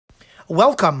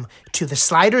Welcome to the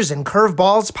Sliders and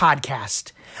Curveballs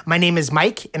podcast. My name is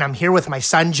Mike, and I'm here with my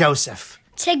son, Joseph.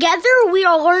 Together, we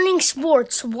are learning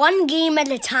sports one game at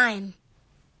a time.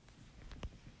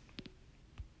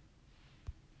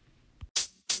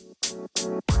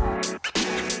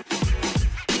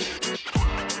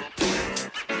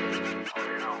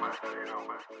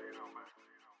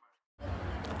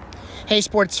 Hey,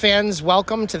 sports fans,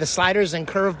 welcome to the Sliders and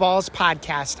Curveballs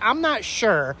podcast. I'm not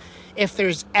sure if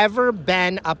there's ever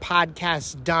been a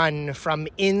podcast done from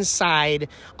inside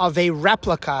of a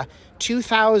replica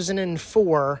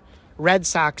 2004 Red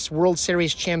Sox World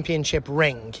Series championship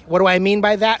ring. What do I mean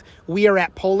by that? We are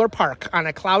at Polar Park on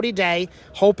a cloudy day,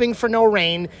 hoping for no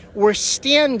rain. We're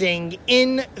standing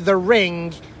in the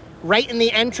ring, right in the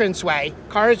entranceway.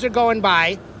 Cars are going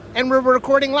by, and we're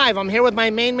recording live. I'm here with my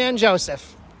main man,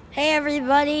 Joseph. Hey,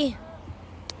 everybody.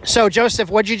 So, Joseph,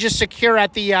 what'd you just secure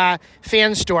at the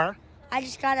fan store? I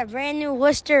just got a brand new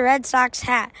Worcester Red Sox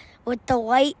hat with the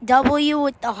white W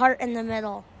with the heart in the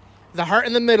middle. The heart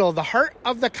in the middle. The heart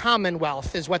of the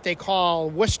Commonwealth is what they call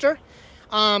Worcester.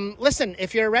 Listen,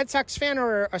 if you're a Red Sox fan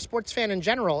or a sports fan in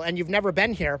general and you've never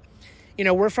been here, you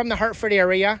know, we're from the Hartford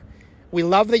area. We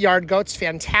love the Yard Goats.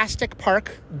 Fantastic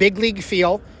park. Big league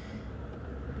feel.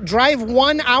 Drive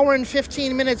 1 hour and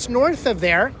 15 minutes north of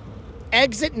there.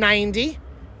 Exit 90.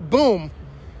 Boom.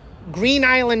 Green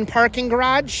Island parking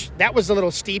garage. That was a little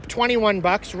steep.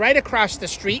 $21 right across the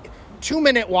street.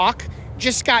 2-minute walk.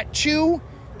 Just got two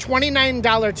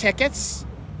 $29 tickets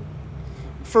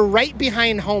for right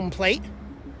behind home plate.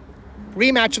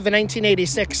 Rematch of the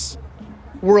 1986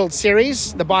 World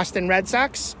Series. The Boston Red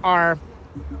Sox are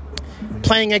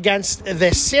playing against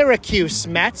the Syracuse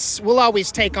Mets. We'll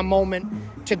always take a moment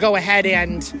to go ahead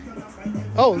and...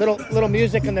 Oh, little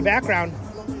music in the background.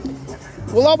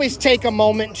 We'll always take a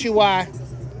moment to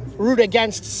root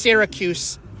against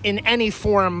Syracuse in any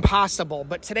form possible.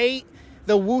 But today,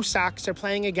 the Woo Sox are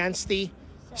playing against the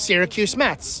Syracuse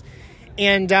Mets.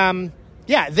 And,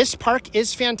 this park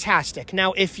is fantastic.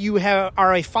 Now, if you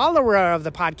are a follower of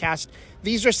the podcast,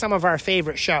 these are some of our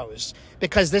favorite shows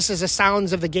because this is a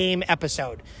Sounds of the Game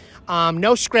episode.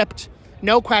 No script,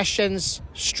 no questions,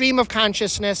 stream of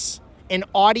consciousness, an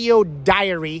audio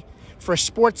diary for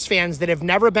sports fans that have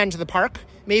never been to the park.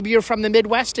 Maybe you're from the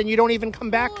Midwest and you don't even come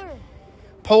back.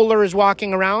 Polar is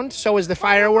walking around. So is the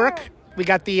firework. We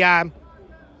got the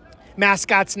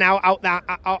mascots now out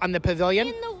on the pavilion.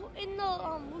 In the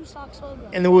Woo Sox logo.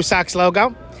 In the Woo Sox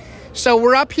logo. So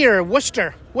we're up here,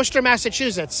 Worcester,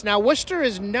 Massachusetts. Now, Worcester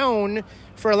is known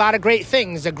for a lot of great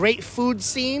things, a great food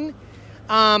scene.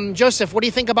 Joseph, what do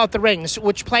you think about the rings?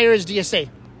 Which players do you see?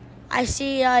 I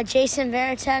see Jason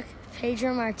Varitek,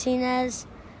 Pedro Martinez.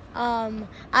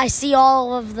 I see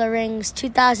all of the rings,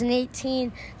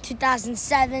 2018,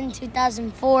 2007,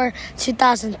 2004,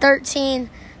 2013.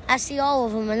 I see all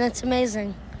of them, and it's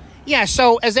amazing. Yeah,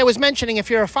 so as I was mentioning, if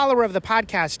you're a follower of the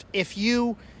podcast, if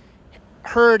you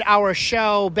heard our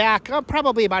show back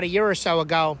probably about a year or so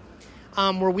ago,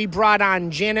 where we brought on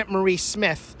Janet Marie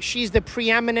Smith. She's the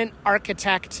preeminent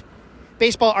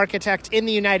baseball architect in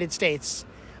the United States,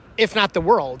 if not the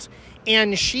world.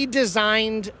 And she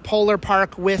designed Polar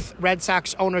Park with Red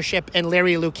Sox ownership and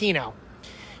Larry Lucchino.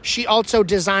 She also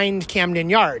designed Camden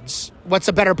Yards. What's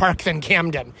a better park than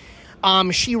Camden?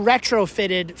 She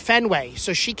retrofitted Fenway.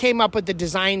 So she came up with the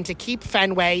design to keep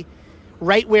Fenway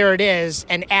right where it is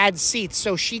and add seats.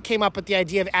 So she came up with the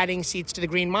idea of adding seats to the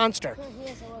Green Monster.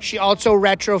 She also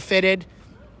retrofitted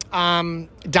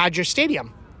Dodger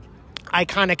Stadium.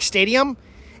 Iconic stadium.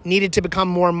 Needed to become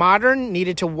more modern,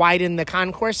 needed to widen the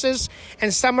concourses,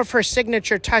 and some of her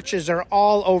signature touches are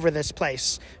all over this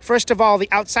place. First of all, the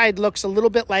outside looks a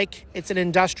little bit like it's an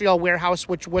industrial warehouse,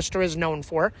 which Worcester is known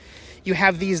for. You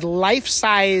have these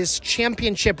life-size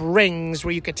championship rings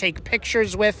where you could take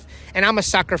pictures with, and I'm a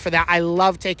sucker for that. I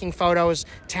love taking photos,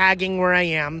 tagging where I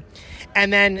am.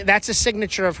 And then that's a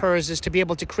signature of hers, is to be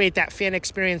able to create that fan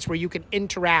experience where you can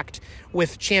interact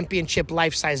with championship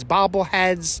life-size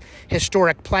bobbleheads,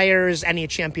 historic players, any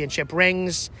championship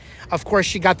rings. Of course,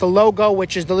 she got the logo,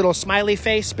 which is the little smiley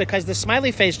face, because the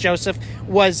smiley face, Joseph,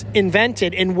 was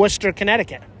invented in Worcester,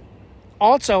 Connecticut.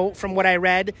 Also, from what I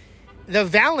read, the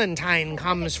Valentine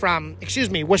comes from,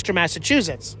 Worcester,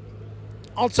 Massachusetts.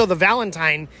 Also, the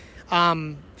Valentine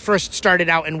first started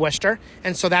out in Worcester,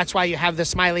 and so that's why you have the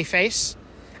smiley face.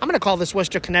 I'm going to call this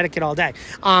Worcester, Connecticut all day.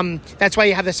 That's why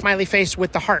you have the smiley face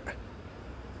with the heart.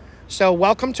 So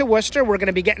welcome to Worcester. We're going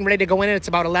to be getting ready to go in. It's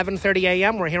about 11:30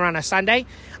 a.m. We're here on a Sunday.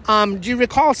 Do you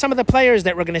recall some of the players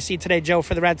that we're going to see today, Joe,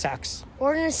 for the Red Sox?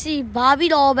 We're going to see Bobby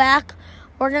Dahlback.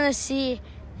 We're going to see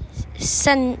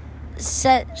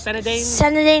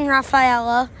Senadine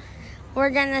Rafaela. We're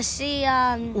going to see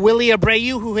Willie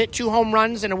Abreu, who hit 2 home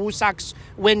runs in a Woo Sox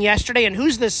win yesterday. And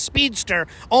who's this speedster,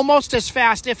 almost as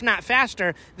fast, if not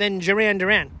faster, than Duran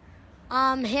Duran?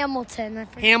 Hamilton.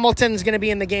 Hamilton's going to be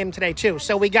in the game today, too.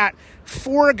 So we got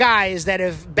 4 guys that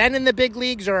have been in the big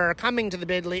leagues or are coming to the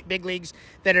big leagues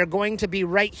that are going to be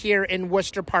right here in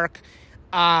Worcester Park,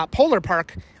 Polar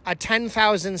Park, a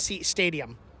 10,000-seat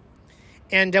stadium.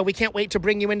 And we can't wait to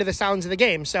bring you into the sounds of the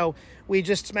game. So we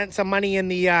just spent some money in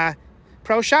the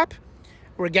pro shop.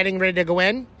 We're getting ready to go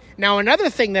in. Now, another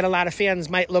thing that a lot of fans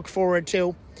might look forward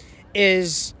to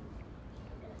is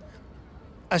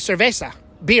a cerveza,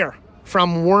 beer,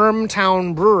 from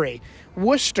Wormtown Brewery.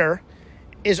 Worcester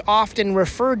is often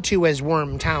referred to as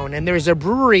Wormtown, and there's a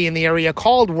brewery in the area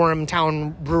called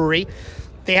Wormtown Brewery.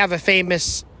 They have a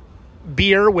famous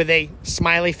beer with a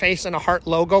smiley face and a heart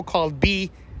logo called Be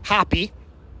Hoppy.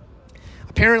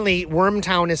 Apparently,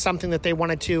 Wormtown is something that they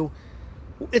wanted to...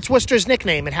 It's Worcester's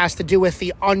nickname. It has to do with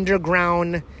the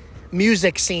underground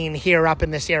music scene here up in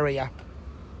this area.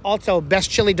 Also, best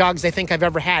chili dogs I think I've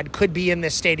ever had could be in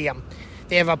this stadium.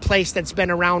 They have a place that's been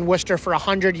around Worcester for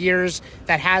 100 years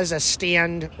that has a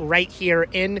stand right here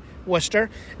in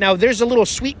Worcester. Now, there's a little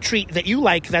sweet treat that you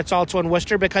like that's also in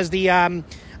Worcester because the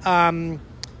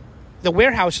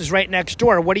warehouse is right next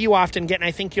door. What do you often get? And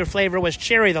I think your flavor was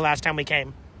cherry the last time we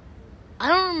came. I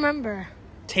don't remember.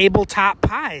 Tabletop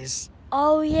pies.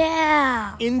 Oh,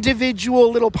 yeah.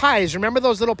 Individual little pies. Remember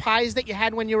those little pies that you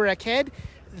had when you were a kid?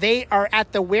 They are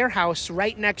at the warehouse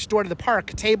right next door to the park,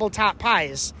 tabletop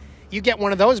pies. You get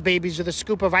one of those babies with a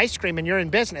scoop of ice cream and you're in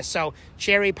business. So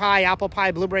cherry pie, apple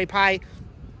pie, blueberry pie,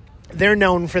 they're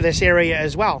known for this area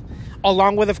as well.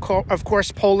 Along with, of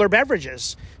course, Polar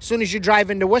beverages. As soon as you drive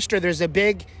into Worcester, there's a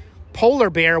big polar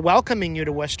bear welcoming you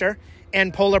to Worcester.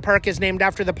 And Polar Park is named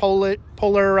after the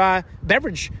polar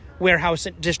beverage warehouse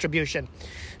distribution.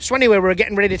 So anyway, we're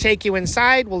getting ready to take you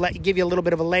inside. We'll give you a little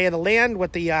bit of a lay of the land,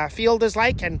 what the field is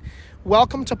like. And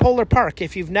welcome to Polar Park.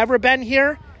 If you've never been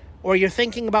here or you're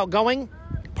thinking about going,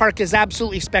 park is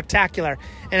absolutely spectacular.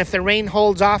 And if the rain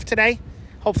holds off today,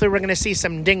 hopefully we're going to see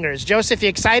some dingers. Joseph, you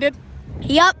excited?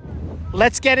 Yep.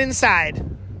 Let's get inside.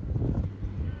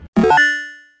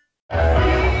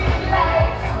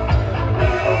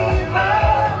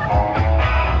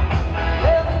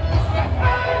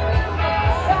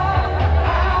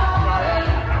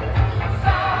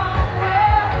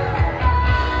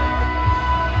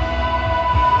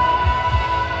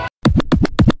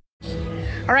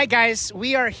 All right, guys,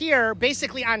 we are here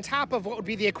basically on top of what would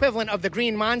be the equivalent of the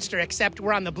Green Monster, except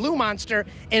we're on the Blue Monster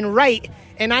in Wright,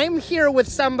 and I'm here with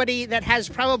somebody that has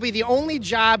probably the only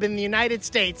job in the United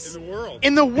States.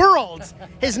 In the world.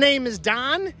 His name is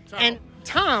Don. And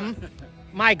Tom,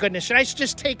 my goodness, should I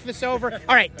just take this over?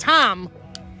 All right, Tom,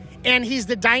 and he's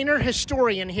the diner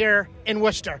historian here in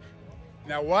Worcester.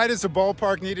 Now, why does a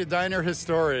ballpark need a diner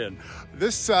historian?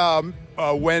 This,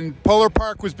 when Polar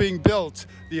Park was being built,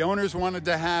 the owners wanted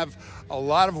to have a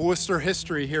lot of Worcester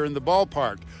history here in the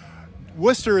ballpark.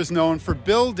 Worcester is known for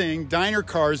building diner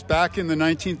cars back in the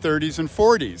 1930s and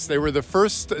 40s. They were the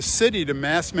first city to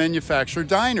mass manufacture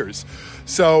diners.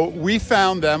 So we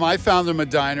found them. I found them a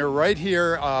diner right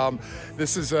here.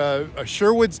 This is a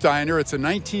Sherwood's Diner. It's a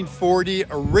 1940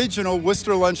 original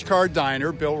Worcester lunch car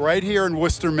diner built right here in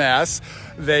Worcester, Mass.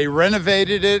 They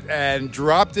renovated it and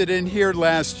dropped it in here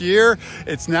last year.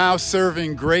 It's now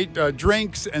serving great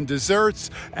drinks and desserts,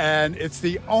 and it's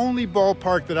the only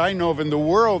ballpark that I know of in the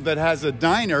world that has a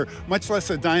diner, much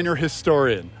less a diner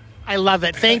historian. I love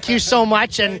it. Thank you so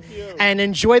much, and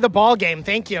enjoy the ball game.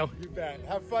 Thank you. You bet.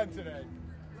 Have fun today.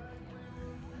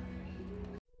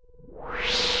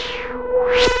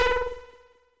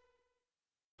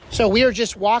 So we are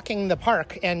just walking the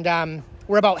park, and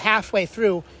we're about halfway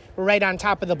through. We're right on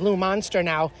top of the Blue Monster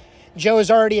now. Joe's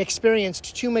already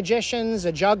experienced 2 magicians,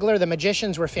 a juggler. The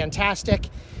magicians were fantastic.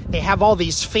 They have all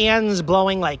these fans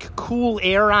blowing like cool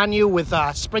air on you with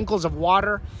sprinkles of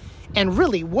water. And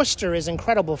really, Worcester is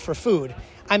incredible for food.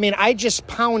 I mean, I just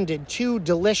pounded 2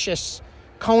 delicious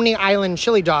Coney Island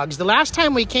chili dogs. The last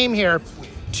time we came here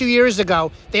 2 years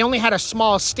ago, they only had a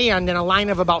small stand and a line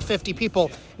of about 50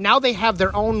 people. Now they have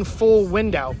their own full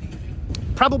window.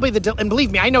 And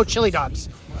believe me, I know chili dogs.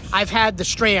 I've had the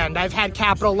Strand. I've had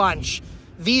Capital Lunch.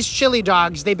 These chili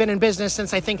dogs, they've been in business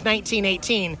since, I think,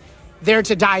 1918. They're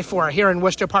to die for here in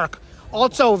Worcester Park.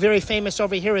 Also very famous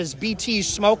over here is BT's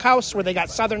Smokehouse, where they got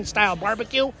Southern-style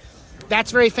barbecue.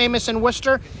 That's very famous in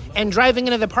Worcester. And driving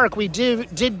into the park, we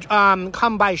did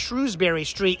come by Shrewsbury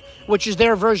Street, which is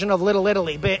their version of Little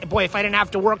Italy. But boy, if I didn't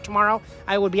have to work tomorrow,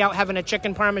 I would be out having a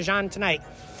chicken parmesan tonight.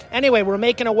 Anyway, we're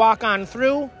making a walk on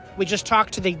through. We just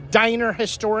talked to the diner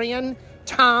historian,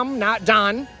 Tom, not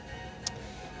Don.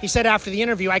 He said after the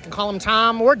interview, I can call him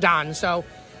Tom or Don. So,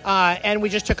 and we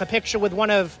just took a picture with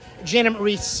one of Janet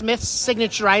Marie Smith's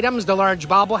signature items, the large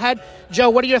bobblehead. Joe,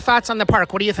 what are your thoughts on the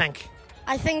park? What do you think?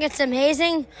 I think it's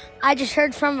amazing. I just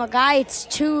heard from a guy, it's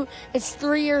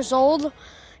 3 years old,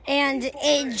 and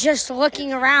just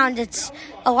looking around, it's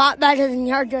a lot better than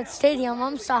Yard Goats Stadium.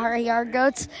 I'm sorry, Yard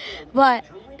Goats, but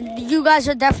you guys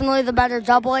are definitely the better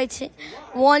AA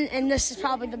one, and this is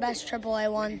probably the best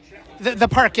AAA one. The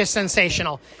park is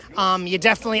sensational. You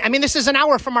definitely, I mean, this is an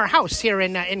hour from our house here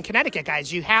in Connecticut,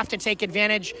 guys. You have to take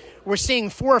advantage. We're seeing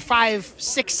 4, 5,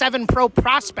 6, 7 pro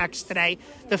prospects today.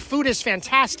 The food is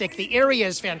fantastic. The area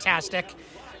is fantastic.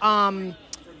 And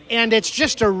it's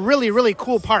just a really, really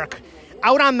cool park.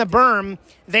 Out on the berm,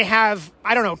 they have,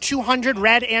 200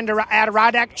 red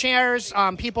Adirondack chairs,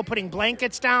 people putting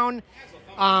blankets down.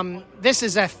 This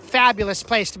is a fabulous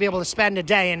place to be able to spend a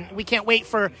day, and we can't wait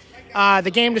for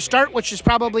the game to start, which is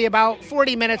probably about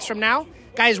 40 minutes from now.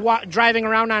 Guys driving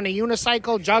around on a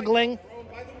unicycle, juggling.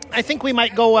 I think we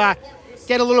might go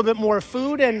get a little bit more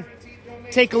food and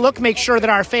take a look, make sure that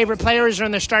our favorite players are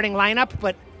in their starting lineup.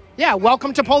 But, yeah,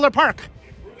 welcome to Polar Park.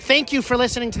 Thank you for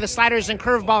listening to the Sliders and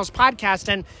Curveballs podcast.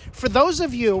 And for those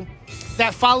of you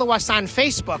that follow us on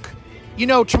Facebook,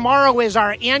 tomorrow is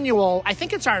our annual, I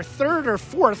think it's our 3rd or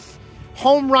 4th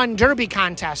Home Run Derby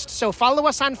contest. So follow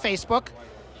us on Facebook.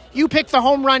 You pick the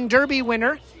Home Run Derby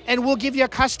winner, and we'll give you a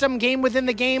custom Game Within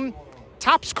the Game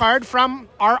Topps card from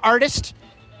our artist,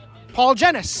 Paul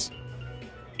Jennis.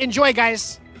 Enjoy,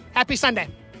 guys. Happy Sunday.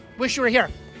 Wish you were here.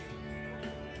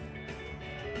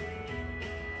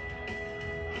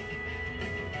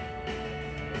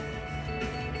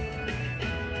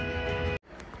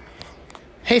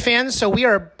 Hey, fans. So we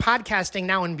are podcasting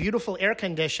now in beautiful air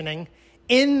conditioning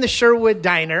in the Sherwood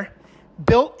Diner,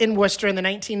 built in Worcester in the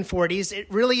 1940s. It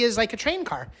really is like a train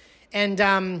car. And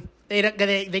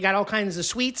they got all kinds of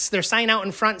sweets. Their sign out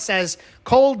in front says,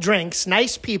 cold drinks,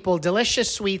 nice people, delicious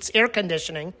sweets, air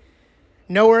conditioning.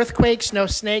 No earthquakes, no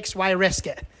snakes, why risk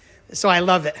it? So I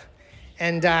love it.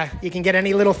 And you can get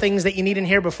any little things that you need in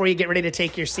here before you get ready to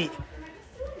take your seat.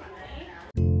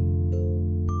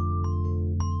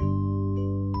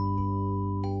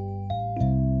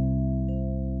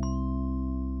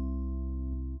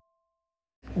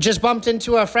 Just bumped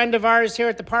into a friend of ours here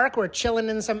at the park. We're chilling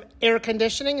in some air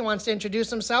conditioning. He wants to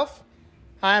introduce himself.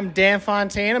 Hi, I'm Dan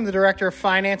Fontaine. I'm the Director of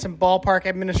Finance and Ballpark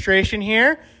Administration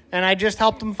here, and I just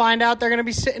helped them find out they're going to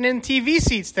be sitting in TV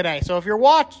seats today. So if you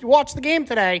watch the game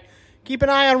today, keep an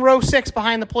eye on row 6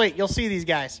 behind the plate. You'll see these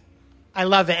guys. I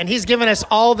love it. And he's given us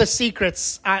all the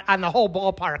secrets on the whole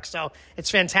ballpark, so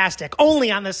it's fantastic. Only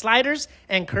on the Sliders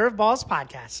and Curveballs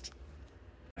podcast.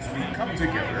 As we come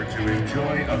together to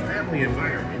enjoy a family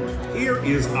environment, here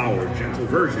is our gentle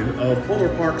version of Polar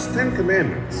Park's 10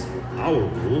 Commandments, our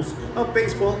rules of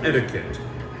baseball etiquette.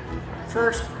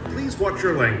 First, please watch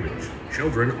your language.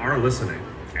 Children are listening.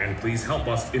 And please help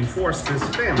us enforce this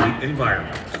family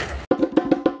environment.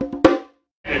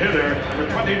 Hitter, number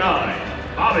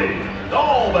 29, Bobby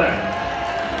Dahlbeck.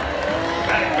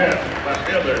 Batting fifth,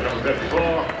 left fielder, number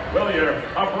 54, William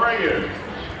Abreu.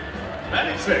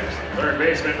 Batting sixth, third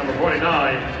baseman, number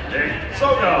 49, Nick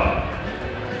Soto.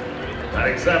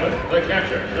 Batting seventh, the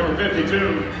catcher, number 52,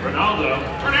 Ronaldo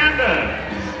Hernandez.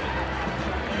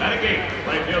 Batting eighth,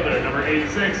 right fielder, number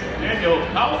 86, Daniel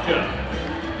Palka.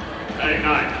 Batting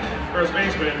ninth, first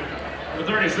baseman, number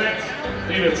 36,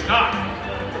 Steven Scott.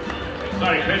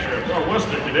 Starting pitcher for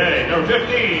Worcester today, number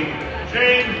 15,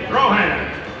 Shane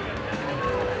Rohan.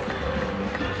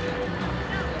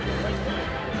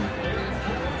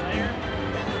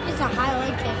 A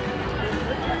highlight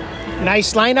kick.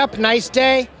 Nice lineup, nice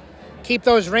day. Keep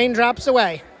those raindrops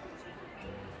away.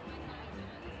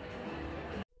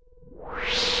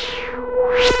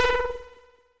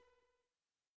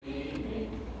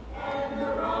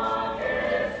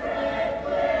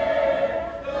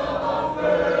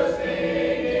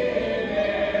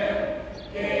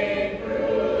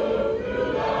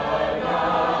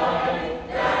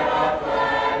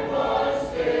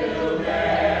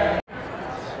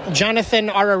 Jonathan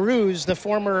Arauz, the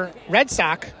former Red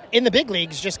Sox in the big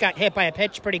leagues, just got hit by a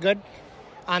pitch pretty good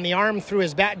on the arm, threw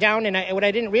his bat down. And what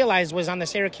I didn't realize was on the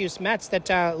Syracuse Mets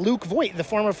that Luke Voigt, the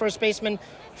former first baseman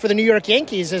for the New York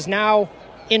Yankees, is now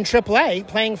in AAA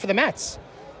playing for the Mets.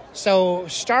 So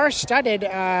star-studded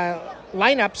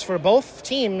lineups for both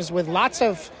teams with lots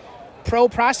of pro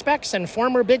prospects and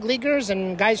former big leaguers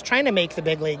and guys trying to make the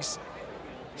big leagues.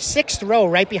 6th row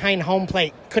right behind home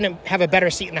plate. Couldn't have a better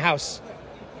seat in the house.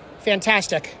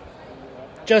 Fantastic.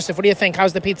 Joseph, what do you think?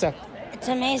 How's the pizza? It's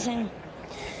amazing.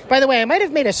 By the way, I might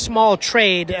have made a small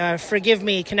trade. Forgive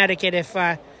me, Connecticut, if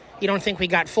you don't think we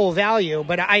got full value.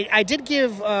 But I did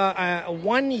give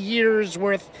 1 year's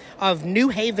worth of New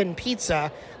Haven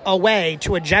pizza away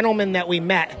to a gentleman that we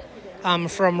met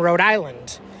from Rhode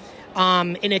Island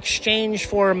in exchange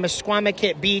for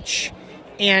Mesquamaket Beach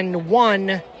and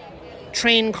one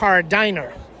train car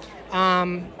diner.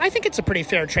 I think it's a pretty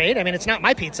fair trade. I mean, it's not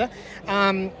my pizza.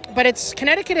 But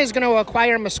Connecticut is going to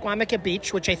acquire Mesquamaket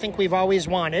Beach, which I think we've always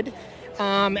wanted.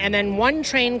 And then one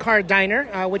train car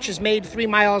diner, which is made 3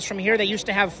 miles from here. They used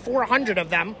to have 400 of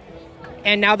them,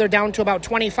 and now they're down to about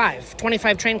 25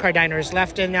 train car diners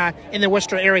left in the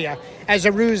Worcester area as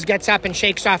Aruz gets up and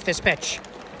shakes off this pitch.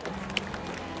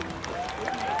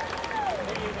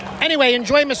 Anyway,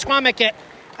 enjoy Mesquamaket.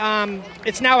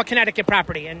 It's now a Connecticut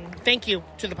property, and thank you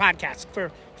to the podcast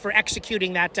for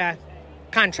executing that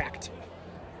contract.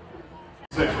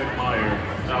 Nick Meyer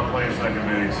now playing second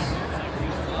base.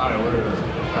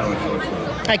 Tyler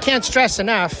shortstop. I can't stress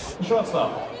enough.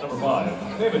 Shortstop, number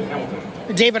 5, David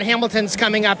Hamilton. David Hamilton's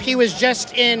coming up. He was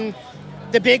just in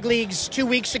the big leagues 2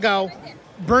 weeks ago,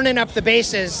 burning up the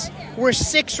bases. We're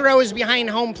 6 rows behind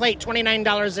home plate,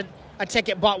 $29 a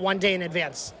ticket bought 1 day in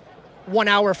advance, 1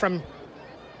 hour from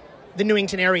the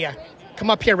Newington area. Come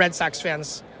up here, Red Sox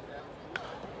fans.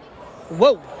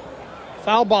 Whoa.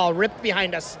 Foul ball ripped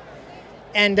behind us.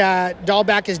 And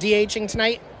Dahlback is DHing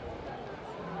tonight.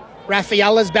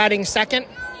 Rafaela's batting second.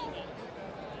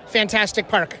 Fantastic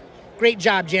park. Great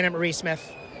job, Janet Marie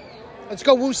Smith. Let's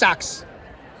go Woo Sox.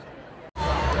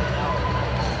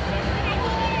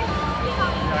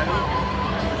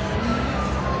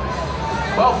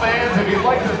 Well, fans, if you'd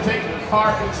like to take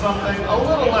part in something a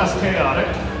little less chaotic,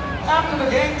 after the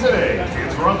game today,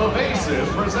 it's Run the Bases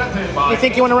presented by... You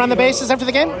think you want to run the bases after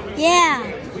the game? Yeah.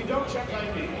 We don't check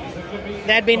IDs.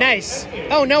 That'd be nice.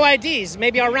 Oh, no IDs.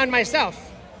 Maybe I'll run myself.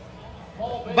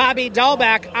 Bobby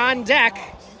Dahlback on deck.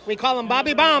 We call him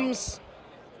Bobby Bombs.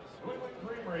 New England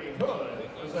Creamery Hood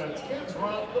presents Kids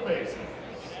Run the Bases.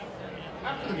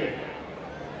 After the game.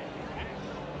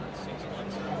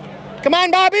 Come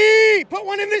on, Bobby! Put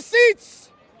one in the seats!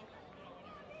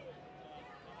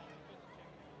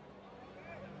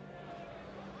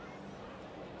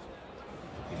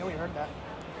 You know we heard that.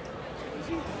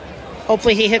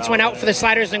 Hopefully he hits one out for the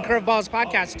Sliders and Curveballs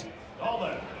podcast.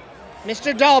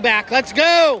 Mr. Dahlback, let's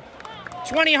go!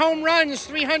 20 home runs,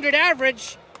 300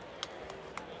 average.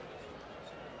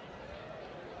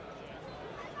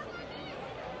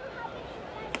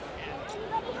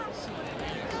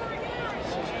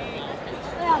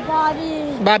 Yeah,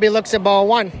 Bobby. Bobby looks at ball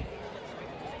 1.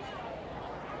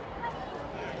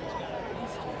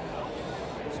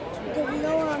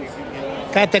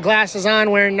 Got the glasses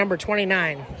on, wearing number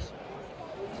 29.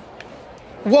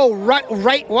 Whoa,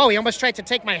 right. Whoa, he almost tried to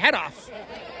take my head off.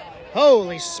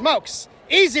 Holy smokes.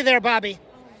 Easy there, Bobby.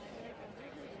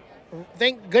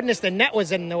 Thank goodness the net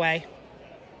was in the way.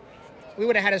 We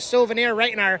would have had a souvenir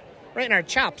right in our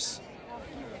chops.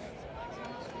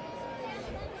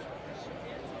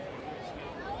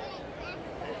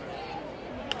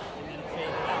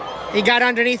 He got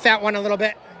underneath that one a little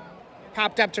bit.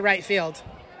 Popped up to right field.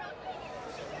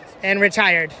 And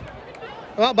retired.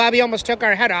 Well, Bobby almost took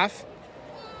our head off.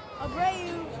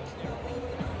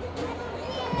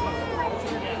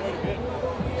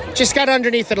 Just got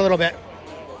underneath it a little bit.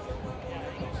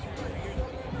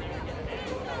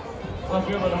 Left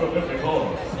fielder number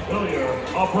 54, William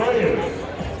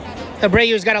Abreu.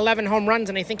 Abreu's got 11 home runs,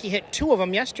 and I think he hit 2 of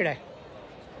them yesterday.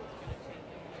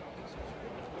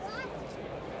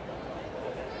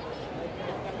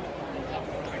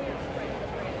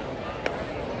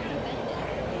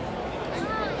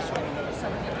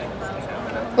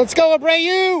 Let's go,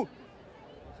 Abreu!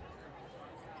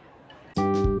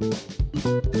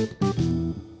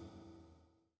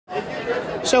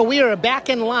 So we are back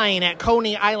in line at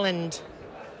Coney Island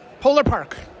Polar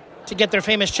Park to get their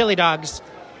famous chili dogs.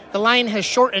 The line has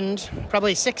shortened,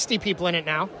 probably 60 people in it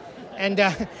now. And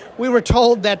we were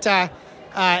told that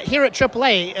here at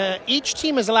AAA, each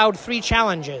team is allowed 3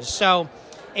 challenges. So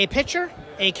a pitcher,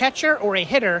 a catcher, or a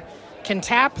hitter can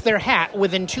tap their hat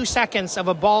within 2 seconds of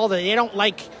a ball that they don't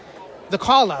like the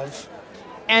call of.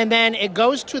 And then it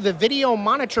goes to the video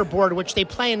monitor board, which they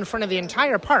play in front of the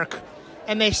entire park.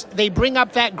 And they bring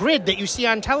up that grid that you see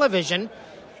on television.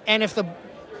 And if the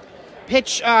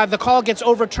the call gets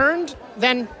overturned,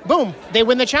 then boom, they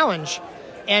win the challenge.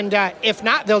 And if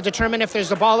not, they'll determine if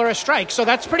there's a ball or a strike. So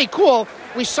that's pretty cool.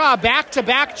 We saw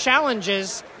back-to-back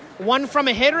challenges, one from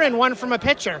a hitter and one from a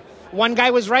pitcher. One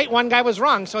guy was right, one guy was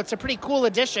wrong. So it's a pretty cool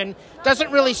addition.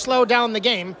 Doesn't really slow down the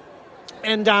game.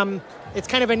 And it's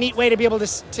kind of a neat way to be able to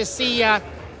see,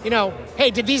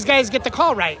 hey, did these guys get the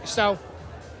call right? So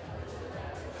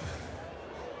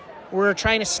we're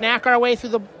trying to snack our way through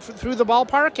the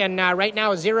ballpark, and right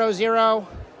now 0-0,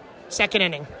 second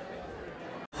inning.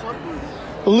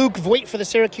 Luke Voigt for the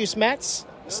Syracuse Mets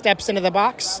steps into the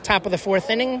box, top of the fourth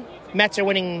inning. Mets are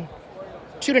winning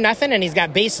 2-0, and he's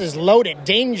got bases loaded.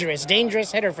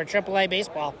 Dangerous hitter for AAA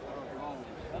baseball.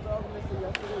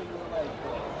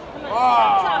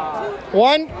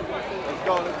 One.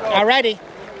 Alrighty.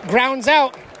 Grounds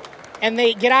out, and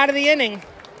they get out of the inning.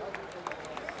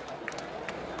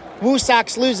 Woo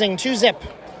Sox losing 2-0.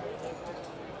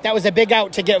 That was a big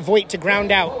out to get Voigt to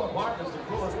ground out. Polo Park is the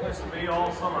coolest place to be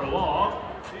all summer long.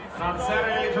 And on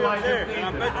Saturday, July 15th, it's the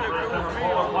first ever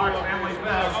Polo Park Family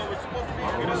Fest.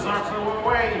 Welcome to Sox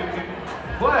away. You can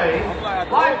play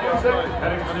live music,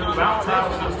 heading to bounce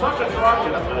houses, touch a truck,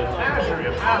 and a menagerie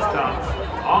of mascots,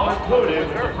 all included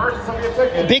with the purchase of your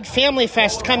ticket. Big family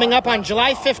fest coming up on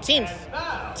July 15th,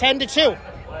 10-2.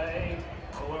 Play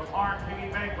Polo Park Piggy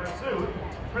Bank Pursuit,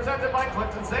 presented by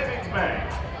Clinton Savings Bank.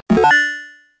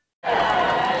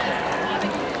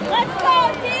 Let's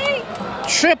go, D!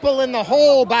 Triple in the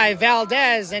hole by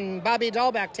Valdez, and Bobby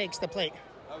Dahlbeck takes the plate.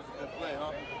 That was a good play,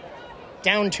 huh?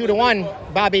 Down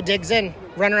 2-1. Bobby digs in.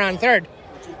 Runner on third.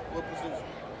 What position?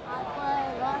 I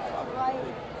play left, right.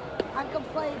 I can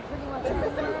play pretty much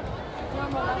anywhere.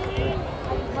 I'm a lefty. I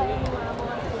can play anywhere. I'm a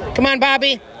lefty. Come on,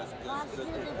 Bobby. Last year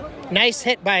they put me Nice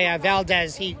hit by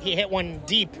Valdez. He hit one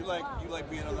deep You like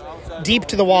being on the outside?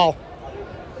 to the wall.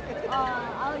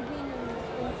 I like being in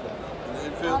the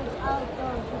infield. In the I infield? like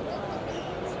throwing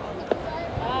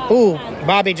people. Ooh,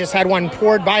 Bobby just had one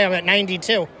poured by him at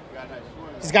 92.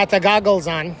 He's got the goggles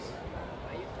on.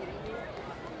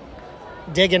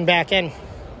 Digging back in.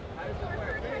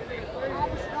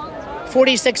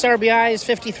 46 RBIs,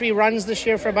 53 runs this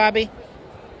year for Bobby.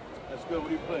 That's good. What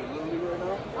are you playing? Little League right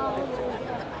now? Oh,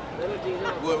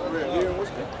 What, here in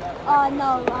Worcester?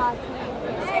 no.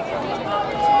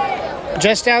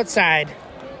 Just outside.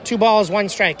 2 balls, 1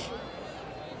 strike.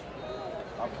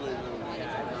 I play Little League.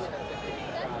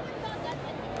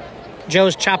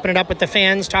 Joe's chopping it up with the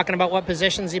fans, talking about what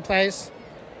positions he plays.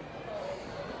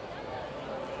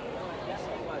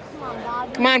 Come on,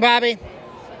 Bob. Come on, Bobby.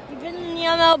 You've been in the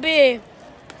MLB.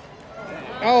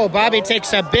 Oh, Bobby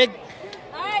takes a big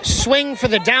swing for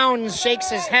the downs, shakes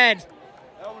his head.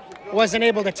 Wasn't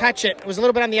able to touch it. It was a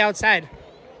little bit on the outside.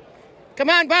 Come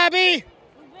on, Bobby.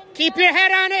 Keep your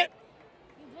head on it.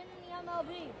 You've been in the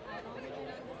MLB.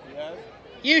 Yes?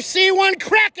 You see one,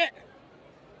 crack it.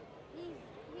 He's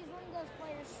one of those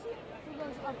players who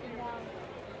goes up and down.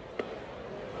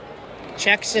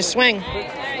 Checks his swing.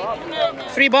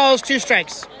 3 balls, 2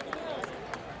 strikes.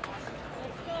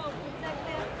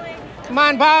 Come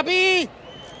on, Bobby.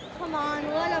 Come on,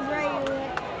 what a break.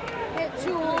 Hit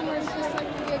 2 homers just like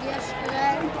you did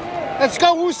yesterday. Let's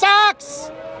go, Woo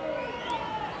Sox.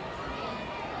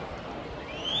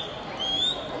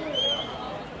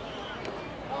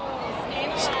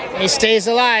 He stays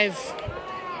alive.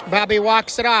 Bobby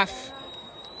walks it off.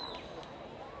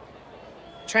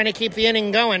 Trying to keep the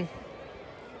inning going.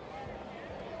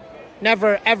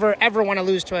 Never, ever, ever want to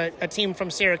lose to a team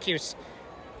from Syracuse.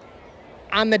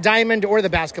 On the diamond or the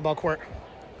basketball court.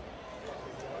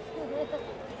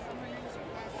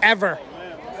 Ever.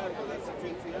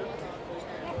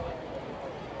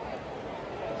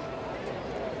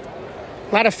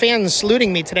 A lot of fans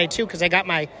saluting me today, too, because I got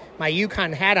my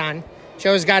UConn hat on.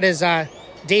 Joe's got his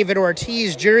David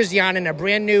Ortiz jersey on and a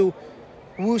brand new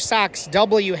Woo Sox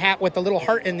W hat with a little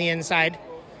heart in the inside.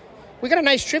 We got a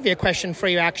nice trivia question for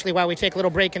you, actually, while we take a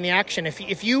little break in the action.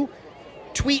 If you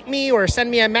tweet me or send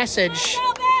me a message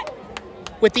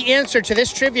with the answer to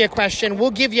this trivia question,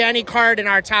 we'll give you any card in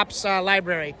our Topps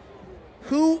library.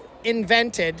 Who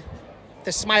invented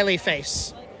the smiley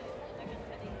face?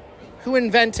 Who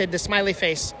invented the smiley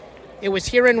face? It was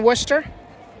here in Worcester.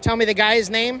 Tell me the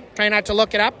guy's name. Try not to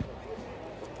look it up.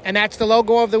 And that's the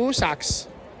logo of the Woo Sox.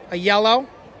 A yellow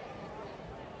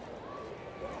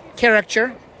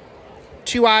caricature,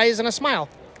 2 eyes, and a smile.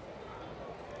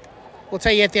 We'll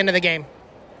tell you at the end of the game.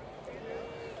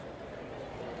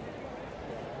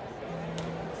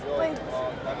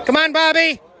 Come on,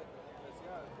 Bobby.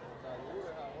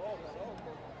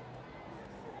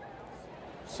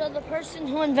 So the person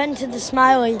who invented the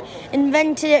smiley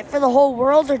invented it for the whole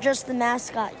world or just the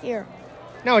mascot here?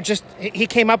 No, just he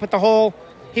came up with the whole.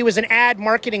 He was an ad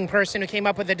marketing person who came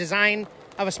up with the design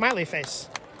of a smiley face.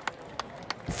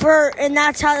 And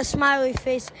that's how the smiley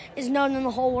face is known in the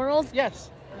whole world?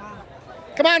 Yes.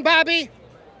 Come on, Bobby.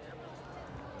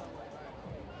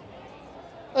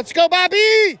 Let's go, Bobby!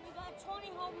 We got 20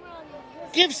 home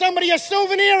runs. Give somebody a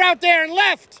souvenir out there and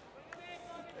left.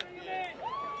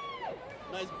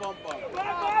 Nice bump up.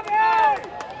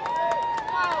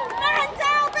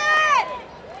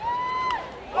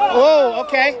 Oh,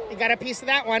 okay. You got a piece of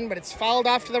that one, but it's fouled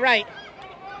off to the right.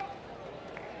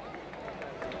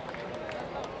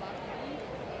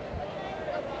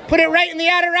 Put it right in the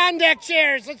Adirondack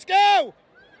chairs. Let's go.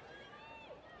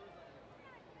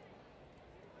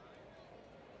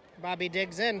 Bobby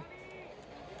digs in.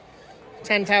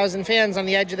 10,000 fans on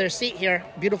the edge of their seat here.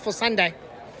 Beautiful Sunday.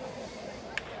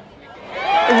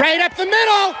 Right up the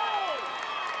middle.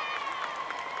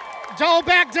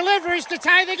 Dahlbeck delivers to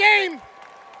tie the game.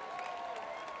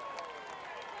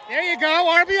 There you go,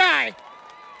 RBI.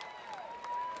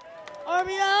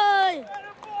 RBI!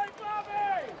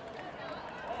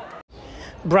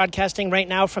 Broadcasting right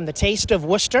now from the Taste of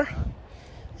Worcester.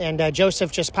 And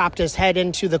Joseph just popped his head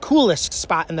into the coolest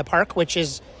spot in the park, which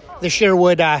is the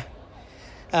Sherwood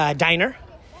Diner.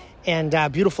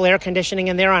 And beautiful air conditioning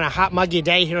in there on a hot, muggy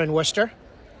day here in Worcester.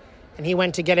 And he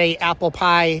went to get a apple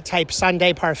pie type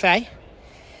sundae parfait.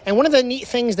 And one of the neat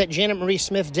things that Janet Marie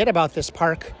Smith did about this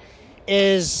park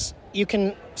is you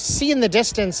can see in the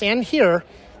distance and hear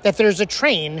that there's a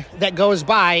train that goes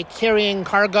by carrying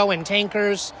cargo and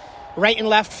tankers right and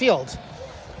left field.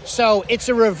 So it's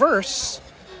a reverse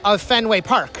of Fenway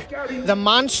Park. The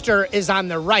monster is on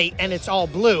the right and it's all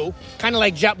blue, kind of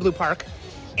like JetBlue Park.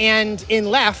 And in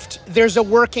left, there's a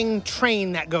working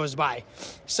train that goes by.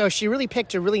 So she really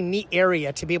picked a really neat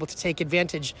area to be able to take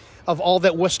advantage of all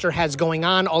that Worcester has going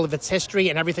on, all of its history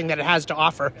and everything that it has to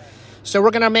offer. So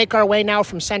we're going to make our way now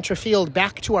from center field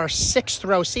back to our 6th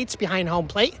row seats behind home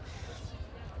plate.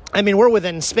 I mean, we're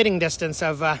within spitting distance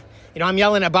of, I'm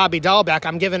yelling at Bobby Dahlbeck.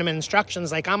 I'm giving him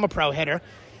instructions like I'm a pro hitter.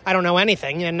 I don't know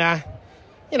anything. And,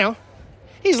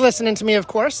 he's listening to me, of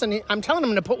course, and I'm telling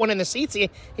him to put one in the seats. He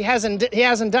hasn't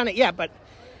done it yet, but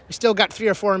we still got three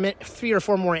or four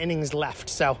more innings left.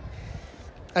 So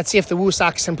let's see if the Woo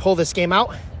Sox can pull this game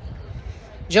out.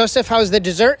 Joseph, how's the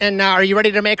dessert? And are you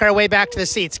ready to make our way back to the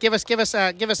seats? Give us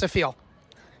a feel.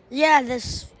 Yeah,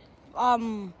 this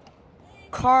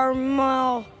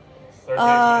caramel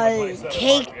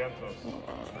cake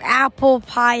apple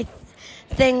pie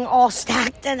thing all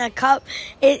stacked in a cup,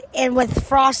 and with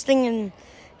frosting and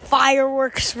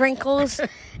fireworks sprinkles.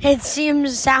 It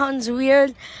sounds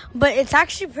weird, but it's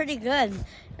actually pretty good.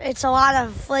 It's a lot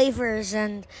of flavors,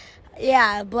 and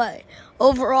yeah, but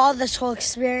overall this whole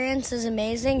experience is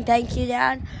amazing. Thank you,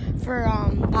 Dad, for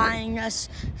buying us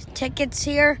tickets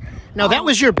here. Now, that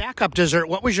was your backup dessert.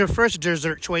 What was your first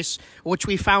dessert choice, which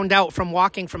we found out from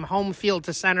walking from home field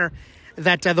to center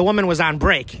that the woman was on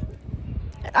break?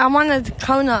 I wanted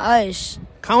Kona Ice.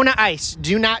 Kona Ice.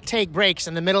 Do not take breaks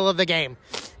in the middle of the game.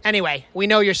 Anyway, we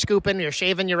know you're scooping, you're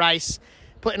shaving your ice,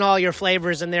 putting all your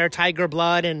flavors in there, Tiger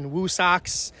Blood and Woo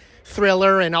Sox,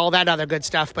 Thriller, and all that other good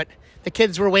stuff. But the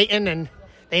kids were waiting, and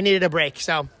they needed a break.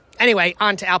 So anyway,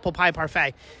 on to apple pie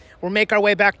parfait. We'll make our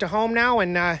way back to home now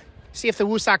and see if the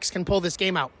Woo Sox can pull this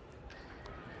game out.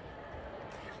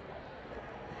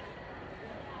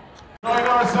 Join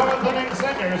our 7th inning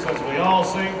singers as we all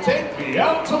sing "Take Me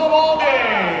Out to the Ball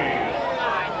Game."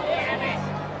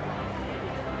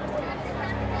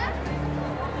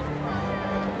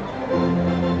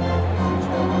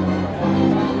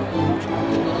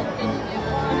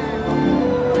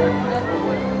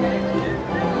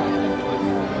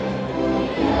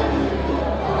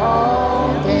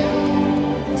 All day,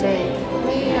 take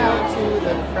me out to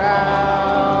the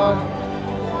crowd.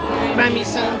 Buy me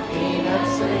some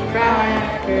peanuts and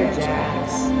Cracker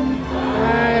Jacks.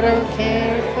 I don't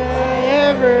care if I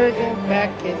ever get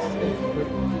back. It's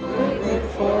good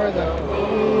for the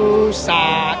Woo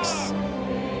Sox.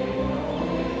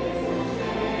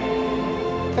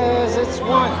 'Cause it's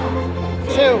 1,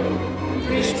 2,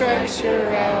 3 strikes, you're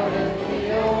out of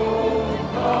the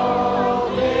old ball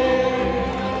game.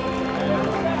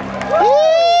 Woo!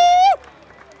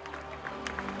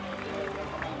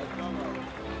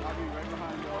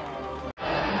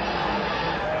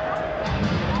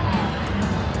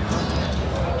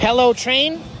 Hello,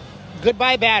 train.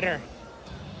 Goodbye, batter.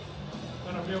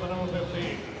 Center field, number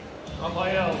 15,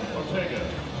 Rafael Ortega.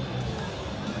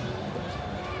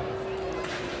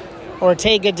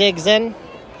 Ortega digs in.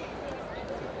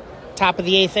 Top of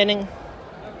the 8th inning.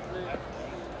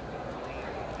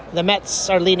 The Mets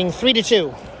are leading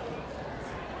 3-2.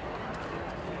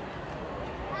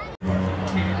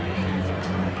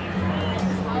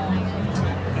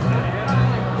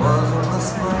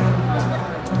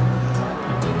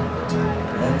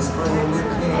 Spring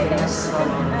became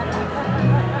summer.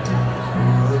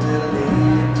 Would it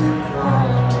leave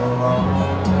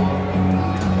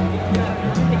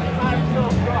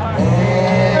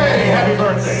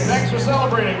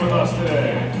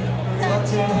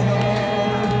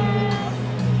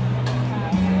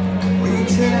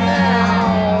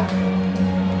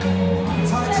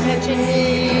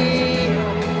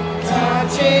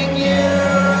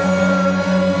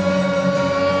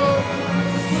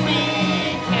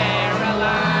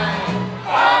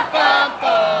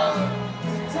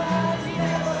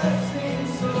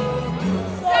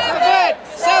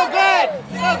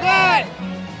it!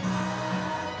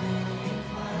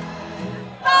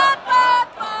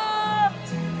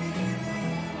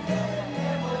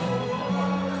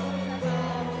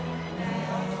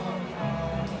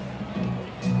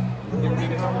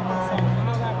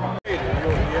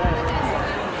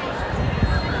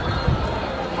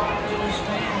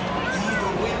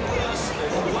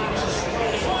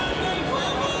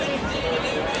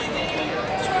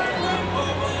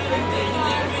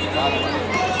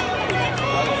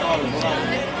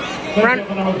 Run.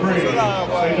 Number 3, Cedar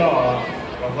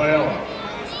Rafaela.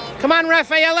 Come on,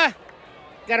 Rafaela.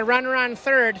 Got a runner on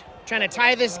third, trying to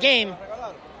tie this game.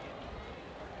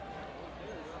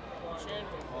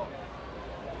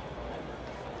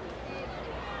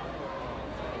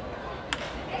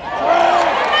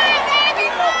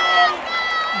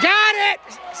 Got it!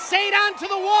 Cedar to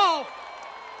the wall.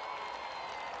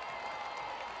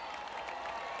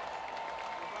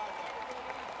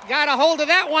 Got a hold of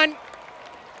that one.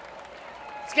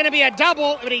 It's going to be a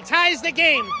double, but he ties the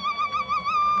game.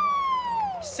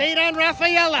 Cedar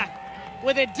Rafaela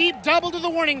with a deep double to the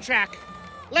warning track.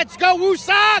 Let's go, Woo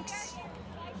Sox!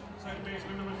 Second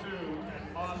baseman number 2,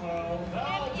 Manuel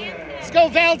Valdez. Let's go,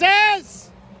 Valdez!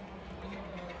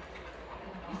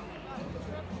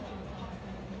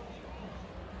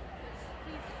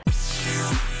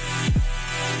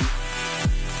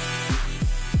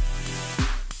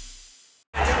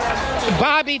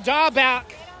 Bobby Dahlbeck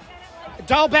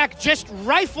just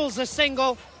rifles a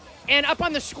single, and up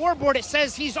on the scoreboard it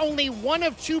says he's only one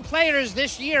of 2 players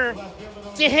this year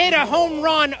to hit a home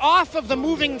run off of the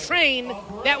moving train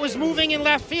that was moving in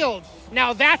left field.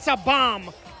 Now that's a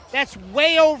bomb. That's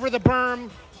way over the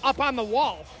berm, up on the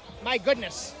wall. My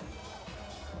goodness.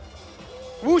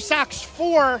 Woo Sox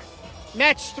 4,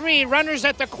 Mets 3, runners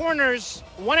at the corners,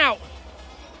 1 out.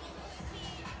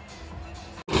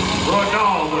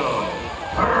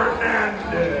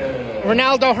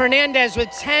 Ronaldo Hernandez with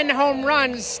 10 home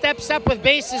runs steps up with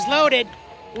bases loaded.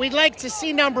 We'd like to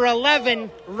see number 11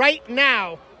 right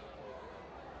now.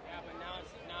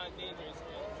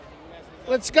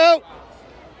 Let's go.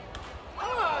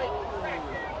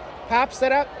 Pops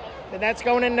that up. That's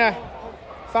going into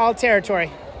foul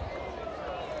territory.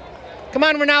 Come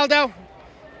on, Ronaldo.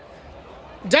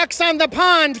 Ducks on the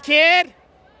pond, kid.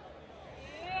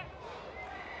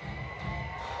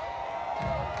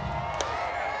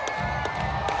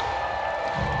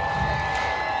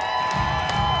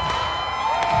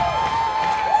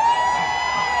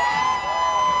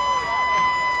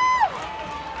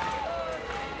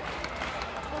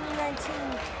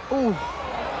 Ooh,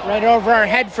 right over our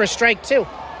head for strike 2. He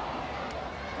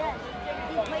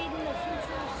played in the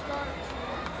future stars.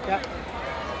 Yep.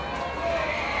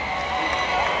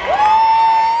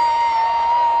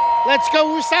 Let's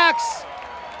go, Woo Sox.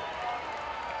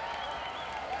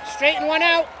 Straight and 1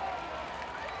 out.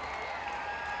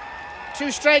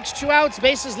 2 strikes, 2 outs,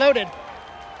 bases loaded.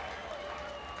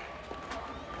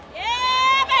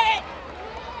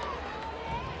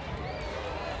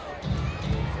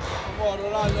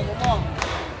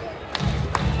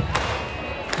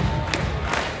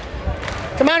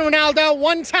 Come on, Ronaldo,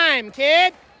 1 time,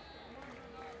 kid.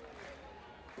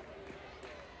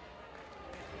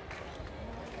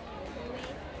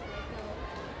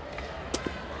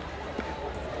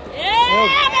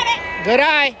 Yeah, good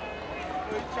eye.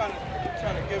 He's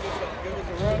trying to give us a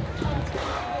run.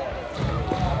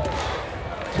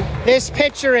 This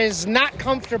pitcher is not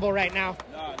comfortable right now.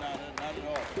 No, not at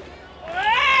all.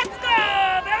 Let's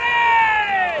go,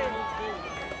 baby!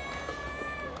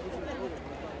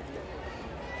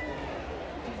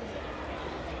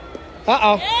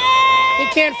 Uh-oh. He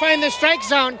can't find the strike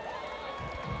zone.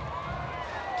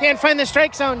 Can't find the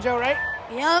strike zone, Joe, right?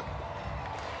 Yep.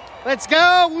 Let's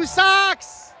go, Woo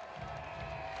Sox!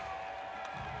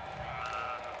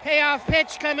 Payoff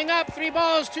pitch coming up. 3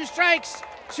 balls, 2 strikes,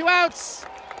 2 outs.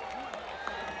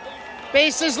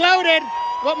 Bases loaded.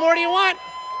 What more do you want?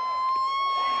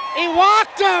 He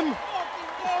walked him!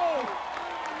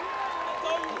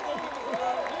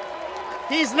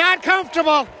 He's not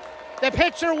comfortable. The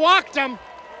pitcher walked him.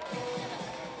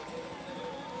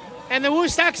 And the Woo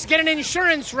Sox get an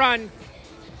insurance run.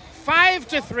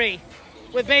 5-3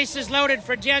 with bases loaded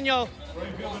for Daniel.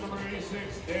 Right fielder number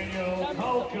 86, Daniel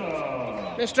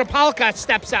Palka. Mr. Palka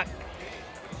steps up.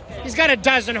 He's got a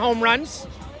dozen home runs.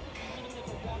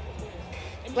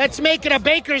 Let's make it a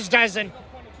baker's dozen.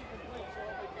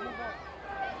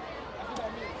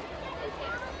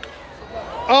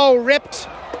 Oh, ripped,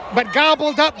 but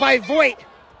gobbled up by Voit.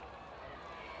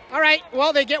 All right,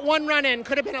 well, they get 1 run in.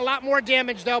 Could have been a lot more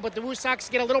damage, though, but the Woo Sox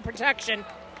get a little protection.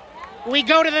 We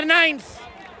go to the 9th.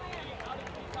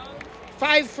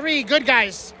 5-3. Good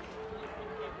guys.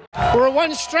 We're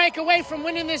one strike away from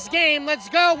winning this game. Let's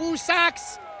go, Woo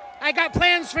Sox. I got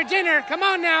plans for dinner. Come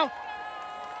on now.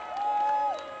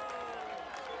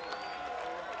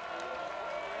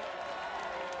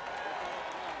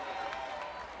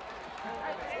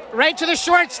 Right to the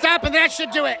shortstop, and that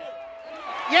should do it.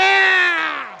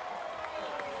 Yeah!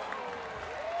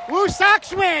 Woo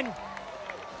Sox win.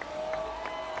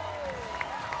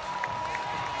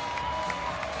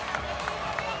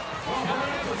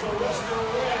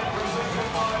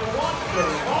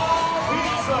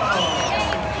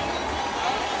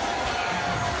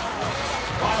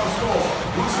 Final score,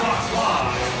 Woo Sox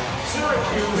 5,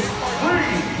 Syracuse 3.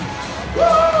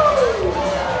 Woo!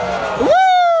 Woo!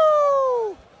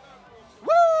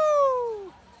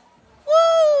 Woo!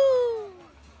 Woo!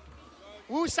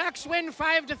 Woo Sox win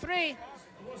 5-3. The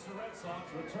Worcester Red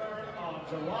Sox return on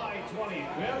July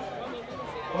 25th.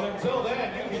 But until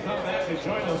then, you can come back and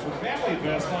join us for Family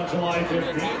Fest on July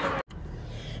 15th.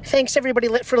 Thanks, everybody,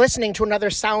 for listening to another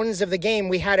Sounds of the Game.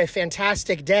 We had a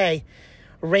fantastic day.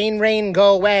 Rain,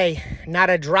 go away. Not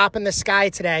a drop in the sky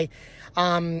today.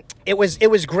 It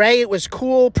was gray. It was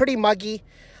cool, pretty muggy.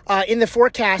 In the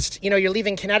forecast, you're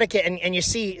leaving Connecticut and you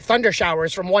see thunder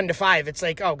showers from 1 to 5. It's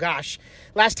like, oh, gosh.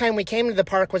 Last time we came to the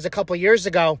park was a couple years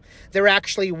ago. There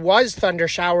actually was thunder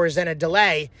showers and a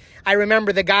delay. I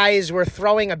remember the guys were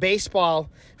throwing a baseball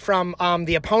from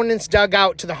the opponent's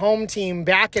dugout to the home team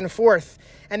back and forth,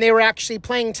 and they were actually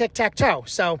playing tic-tac-toe.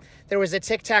 So there was a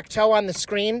tic-tac-toe on the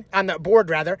screen, on the board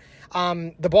rather,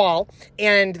 the ball,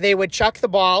 and they would chuck the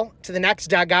ball to the next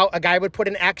dugout. A guy would put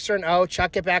an X or an O,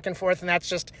 chuck it back and forth, and that's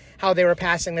just how they were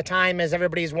passing the time as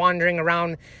everybody's wandering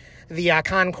around the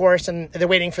concourse and they're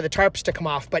waiting for the tarps to come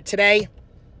off. But today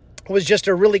was just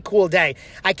a really cool day.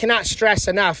 I cannot stress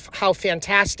enough how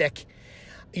fantastic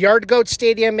Yard Goat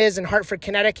Stadium is in Hartford,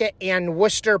 Connecticut, and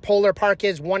Worcester Polar Park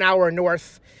is 1 hour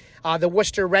north. The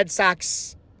Worcester Red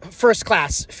Sox, first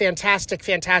class,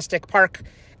 fantastic park.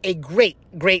 A great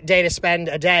day to spend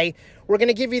a day. We're going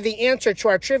to give you the answer to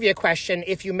our trivia question.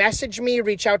 If you message me,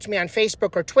 reach out to me on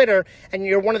Facebook or Twitter, and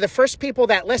you're one of the first people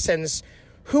that listens,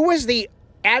 who was the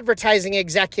advertising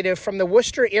executive from the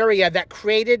Worcester area that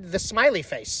created the smiley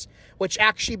face, which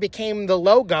actually became the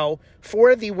logo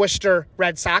for the Worcester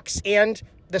Red Sox and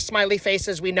the smiley face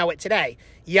as we know it today.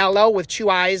 Yellow with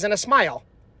 2 eyes and a smile.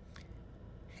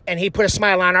 And he put a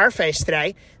smile on our face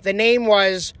today. The name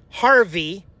was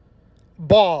Harvey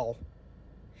Ball.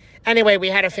 Anyway, we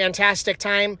had a fantastic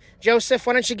time. Joseph,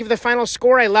 why don't you give the final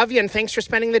score? I love you, and thanks for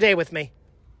spending the day with me.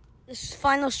 This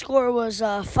final score was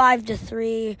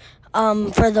 5-3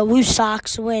 for the Woo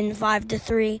Sox win,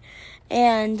 5-3.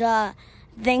 And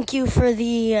thank you for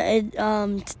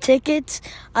the tickets.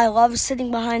 I love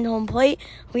sitting behind home plate.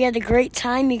 We had a great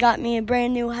time. You got me a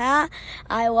brand new hat.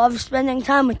 I love spending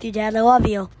time with you, Dad. I love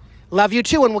you. Love you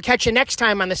too, and we'll catch you next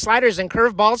time on the Sliders and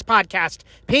Curveballs podcast.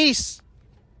 Peace.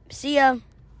 See ya.